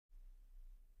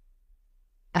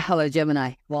Hello,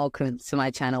 Gemini. Welcome to my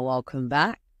channel. Welcome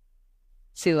back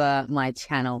to my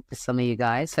channel for some of you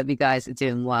guys. Hope you guys are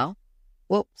doing well.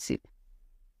 Whoops.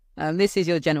 This is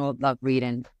your general love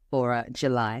reading for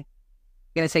July. I'm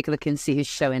going to take a look and see who's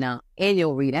showing up in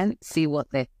your reading, see what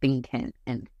they're thinking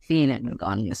and feeling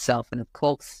regarding yourself, and of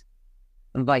course,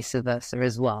 vice versa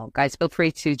as well. Guys, feel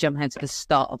free to jump ahead to the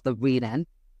start of the reading.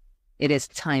 It is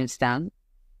timestamp.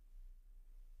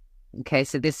 Okay,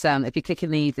 so this, if you click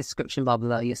in the description bar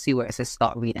below, you'll see where it says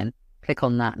start reading. Click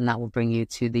on that and that will bring you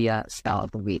to the start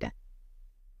of the reading.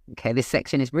 Okay, this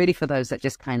section is really for those that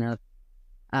just kind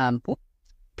of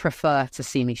prefer to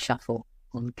see me shuffle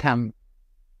on camera.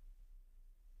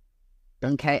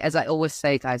 Okay, as I always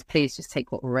say, guys, please just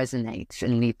take what resonates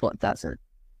and leave what doesn't.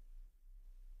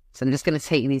 So I'm just going to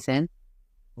take these in.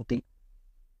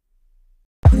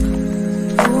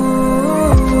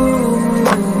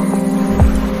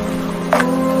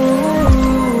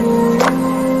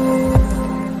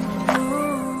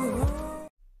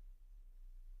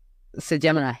 So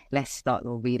Gemini, let's start the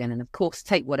reading, and of course,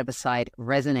 take whatever side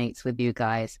resonates with you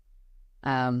guys.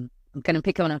 I'm going to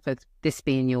pick on up with this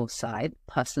being your side,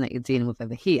 person that you're dealing with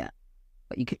over here,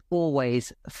 but you could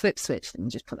always flip switch. Let me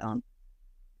just put it on.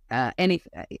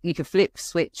 You could flip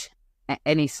switch at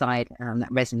any side that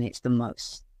resonates the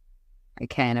most.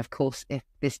 Okay, and of course, if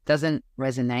this doesn't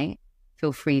resonate,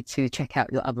 feel free to check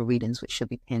out your other readings, which should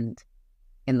be pinned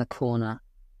in the corner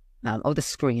of the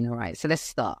screen. All right, so let's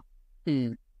start.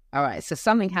 All right, so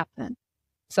something happened.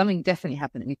 Something definitely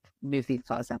happened. Let me move these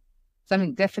cards up.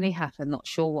 Something definitely happened. Not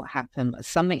sure what happened, but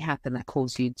something happened that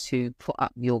caused you to put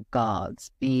up your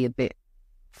guards, be a bit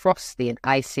frosty and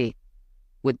icy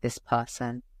with this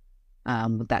person,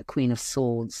 with that Queen of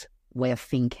Swords way of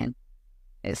thinking.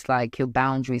 It's like your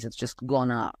boundaries have just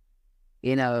gone up,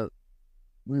 you know,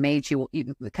 made you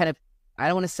kind of, I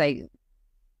don't want to say,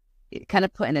 kind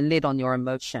of putting a lid on your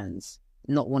emotions,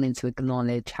 not wanting to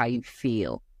acknowledge how you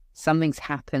feel. Something's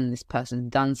happened, this person's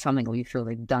done something, or you feel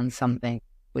they've done something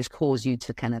which caused you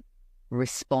to kind of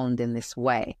respond in this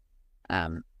way.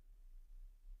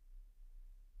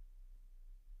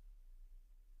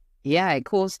 Yeah, it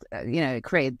caused, it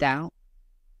created doubt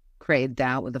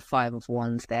with the Five of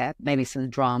Wands there. Maybe some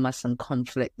drama, some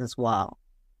conflict as well.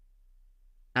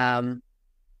 Yeah,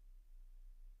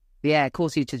 it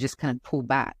caused you to just kind of pull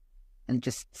back and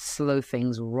just slow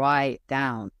things right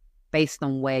down based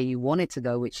on where you wanted to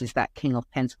go, which is that King of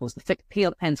Pentacles. The King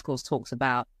of Pentacles talks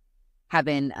about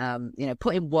having,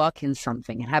 putting work in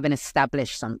something and having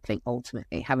established something,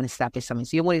 ultimately, having established something.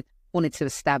 So you wanted to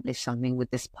establish something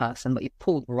with this person, but you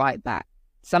pulled right back.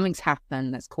 Something's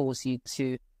happened that's caused you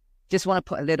to just want to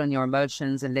put a lid on your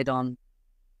emotions, a lid on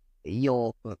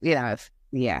your,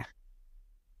 yeah.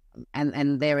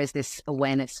 And there is this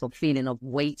awareness or feeling of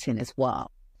waiting as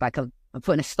well. Like I'm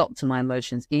putting a stop to my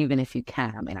emotions, even if you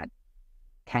can. I mean,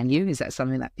 can you? Is that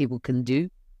something that people can do?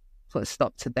 Put a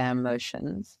stop to their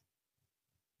emotions?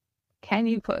 Can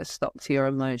you put a stop to your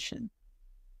emotion?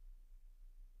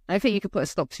 I don't think you can put a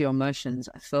stop to your emotions.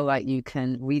 I feel like you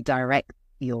can redirect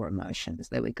your emotions.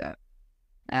 There we go.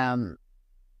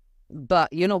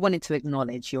 But you're not wanting to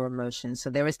acknowledge your emotions. So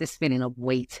there is this feeling of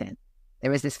waiting.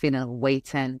 There is this feeling of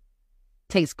waiting. It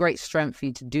takes great strength for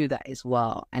you to do that as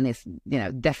well. And it's,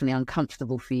 definitely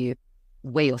uncomfortable for you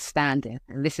where you're standing.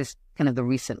 And this is kind of the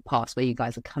recent past where you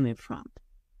guys are coming from.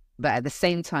 But at the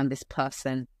same time, this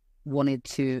person wanted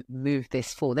to move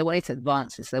this forward. They wanted to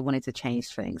advance this. They wanted to change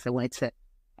things. They wanted to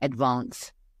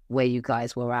advance where you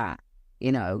guys were at,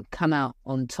 come out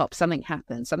on top. Something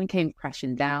happened. Something came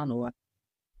crashing down, or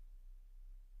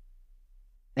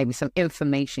maybe some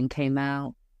information came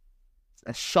out,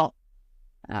 a shock.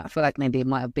 I feel like maybe it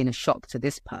might have been a shock to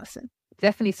this person.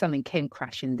 Definitely something came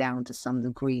crashing down to some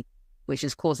degree, which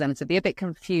has caused them to be a bit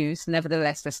confused.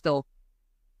 Nevertheless, they're still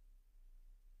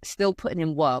putting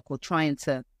in work or trying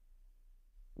to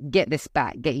get this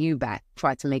back, get you back,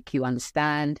 try to make you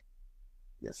understand.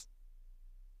 Yes.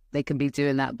 They can be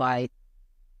doing that by,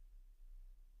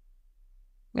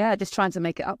 just trying to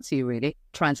make it up to you, really.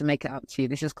 Trying to make it up to you.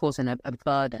 This is causing a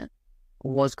burden,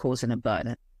 or was causing a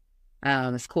burden.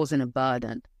 It's causing a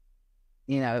burden,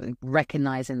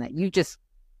 recognizing that you just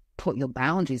put your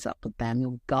boundaries up with them.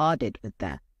 You're guarded with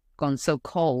them. Gone so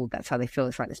cold, that's how they feel.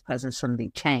 It's like this person suddenly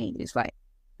changed. It's like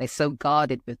they're so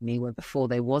guarded with me where before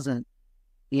they wasn't,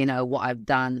 what I've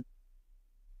done,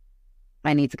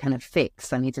 I need to kind of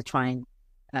fix. I need to try and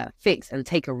fix and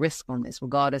take a risk on this,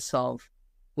 regardless of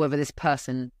whether this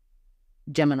person,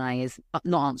 Gemini, is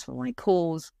not answering my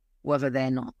calls, whether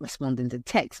they're not responding to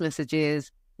text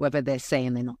messages, whether they're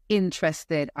saying they're not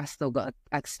interested. I still got,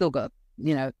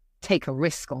 take a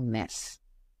risk on this.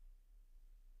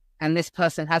 And this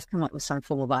person has come up with some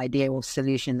form of idea or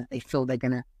solution that they feel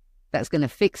that's gonna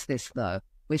fix this, though,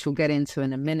 which we'll get into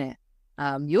in a minute.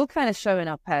 You're kind of showing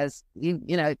up as you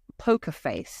know, poker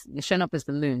face. You're showing up as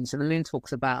the moon. So the moon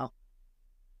talks about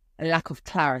a lack of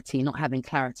clarity, not having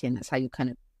clarity, and that's how you're kind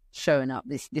of showing up.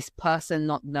 This person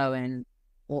not knowing,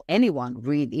 or anyone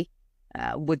really,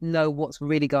 would know what's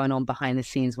really going on behind the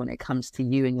scenes when it comes to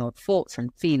you and your thoughts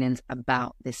and feelings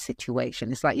about this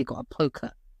situation. It's like you've got a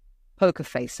poker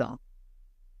face on.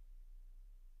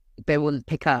 They wouldn't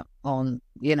pick up on,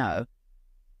 you know,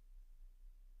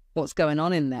 what's going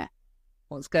on in there.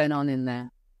 What's going on in there?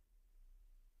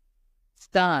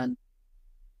 Stern.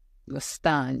 You're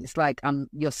stern. It's like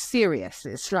you're serious.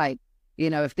 It's like, you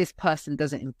know, if this person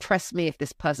doesn't impress me, if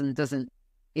this person doesn't,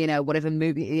 you know, whatever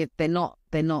movie, if they're not,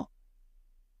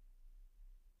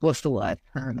 what's the word?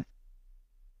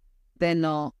 They're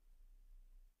not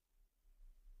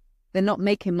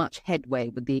making much headway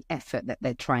with the effort that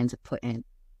they're trying to put in.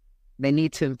 They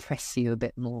need to impress you a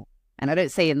bit more. And I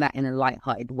don't say that in a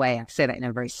light-hearted way. I say that in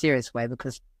a very serious way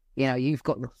because, you know, you've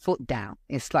got your foot down.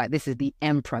 It's like, this is the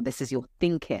emperor. This is your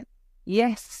thinking.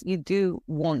 Yes, you do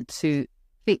want to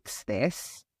fix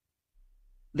this.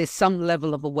 There's some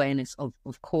level of awareness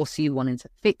of course, you wanting to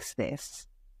fix this,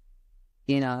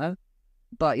 you know,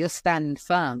 but you're standing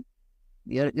firm.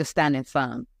 You're standing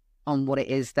firm on what it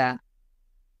is that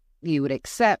you would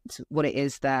accept, what it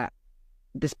is that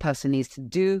this person needs to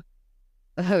do.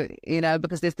 You know,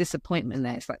 because there's disappointment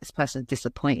there. It's like this person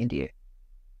disappointed you.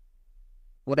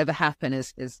 Whatever happened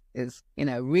is you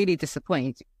know, really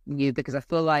disappointing you, because I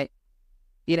feel like,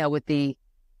 you know, with the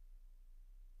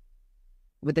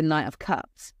Nine of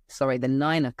Cups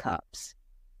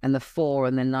and the 4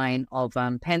 and the 9 of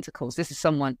Pentacles, this is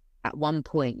someone at one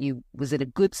point you was in a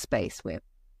good space with.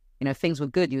 You know, things were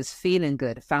good. You was feeling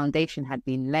good. A foundation had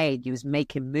been laid. You was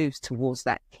making moves towards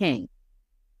that king.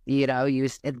 You know, you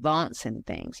was advancing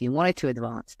things. You wanted to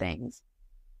advance things.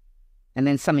 And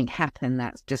then something happened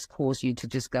that just caused you to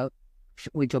just go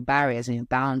with your barriers and your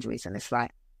boundaries. And it's like,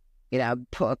 you know,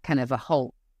 put a kind of a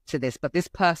halt to this. But this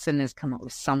person has come up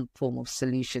with some form of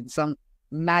solution, some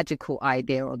magical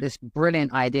idea or this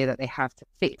brilliant idea that they have to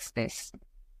fix this.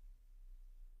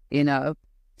 You know,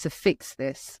 to fix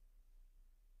this.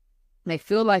 They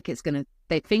feel like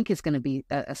they think it's going to be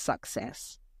a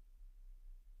success.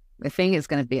 They think it's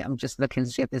going to be, I'm just looking to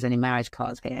see if there's any marriage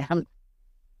cards here.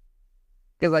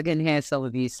 Because I can hear some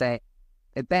of you say,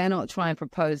 they better not try and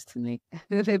propose to me.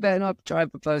 They better not try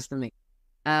and propose to me.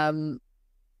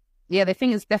 Yeah, they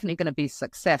think it's definitely going to be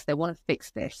success. They want to fix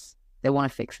this. They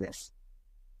want to fix this.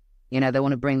 You know, they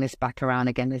want to bring this back around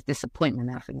again. There's disappointment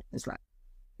there. I think it's like,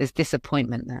 there's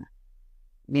disappointment there.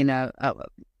 You know,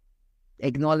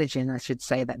 acknowledging, I should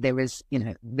say, that there is, you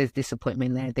know, there's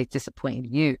disappointment there. They've disappointed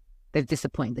you. They've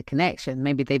disappointed the connection.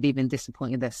 Maybe they've even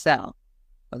disappointed themselves.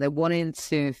 But they're wanting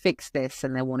to fix this,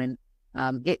 and they're wanting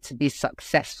it to be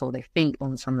successful. They think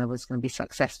on some level it's going to be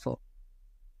successful.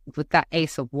 With that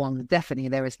Ace of Wands, definitely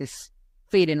there is this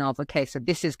feeling of, okay, so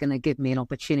this is going to give me an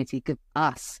opportunity, give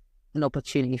us an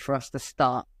opportunity for us to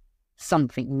start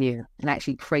something new and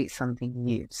actually create something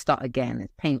new. Start again and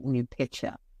paint a new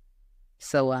picture.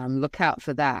 So look out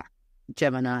for that,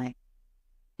 Gemini.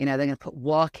 You know, they're going to put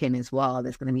work in as well.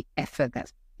 There's going to be effort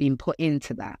that's being put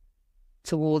into that,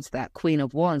 towards that Queen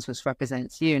of Wands, which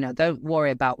represents you. Now, don't worry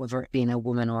about whether it being a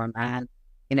woman or a man.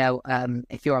 You know,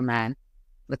 if you're a man,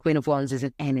 the Queen of Wands is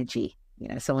an energy. You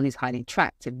know, someone who's highly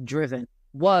attractive, driven,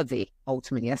 worthy.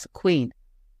 Ultimately, that's a queen.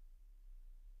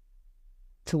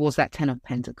 Towards that 10 of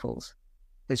Pentacles,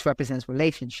 which represents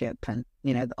relationship and,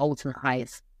 you know, the ultimate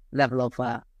highest level of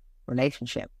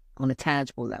relationship on a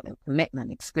tangible level,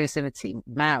 commitment, exclusivity,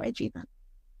 marriage, even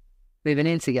moving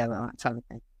in together, that type of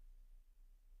thing.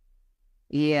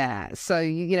 Yeah, so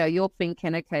you know, you're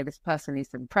thinking, okay, this person needs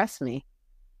to impress me,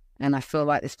 and I feel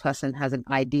like this person has an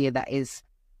idea that is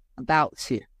about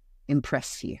to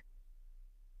impress you.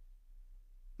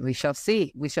 We shall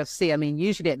see. We shall see. I mean,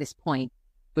 usually at this point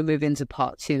we move into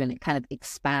part 2 and it kind of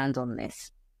expand on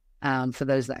this for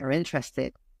those that are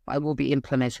interested. I will be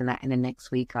implementing that in the next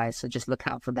week, guys, so just look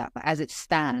out for that. But as it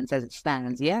stands,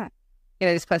 yeah. You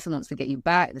know, this person wants to get you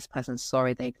back. This person's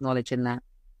sorry. They're acknowledging that.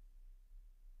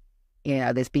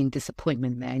 Yeah, there's been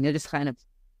disappointment there, and you're just kind of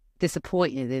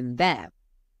disappointed in them.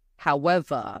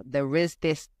 However, there is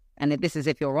this, and this is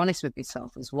if you're honest with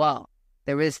yourself as well,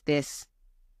 there is this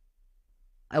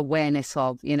awareness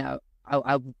of, you know,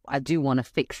 I do want to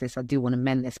fix this. I do want to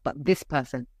mend this, but this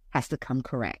person has to come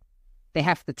correct. They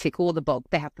have to tick all the boxes.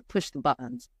 They have to push the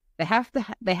buttons. They have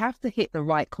to hit the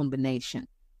right combination.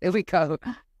 There we go.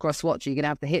 Cross watcher. You're gonna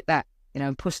have to hit that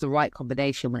and push the right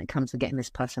combination when it comes to getting this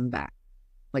person back,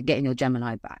 like getting your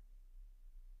Gemini back.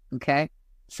 Okay?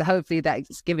 So hopefully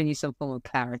that's given you some form of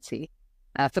clarity.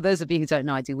 For those of you who don't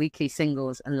know, I do weekly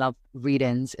singles and love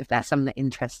readings. If that's something that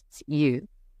interests you,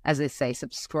 as they say,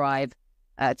 subscribe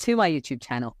to my YouTube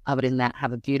channel. Other than that,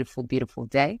 have a beautiful, beautiful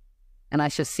day. And I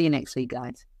shall see you next week,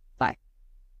 guys.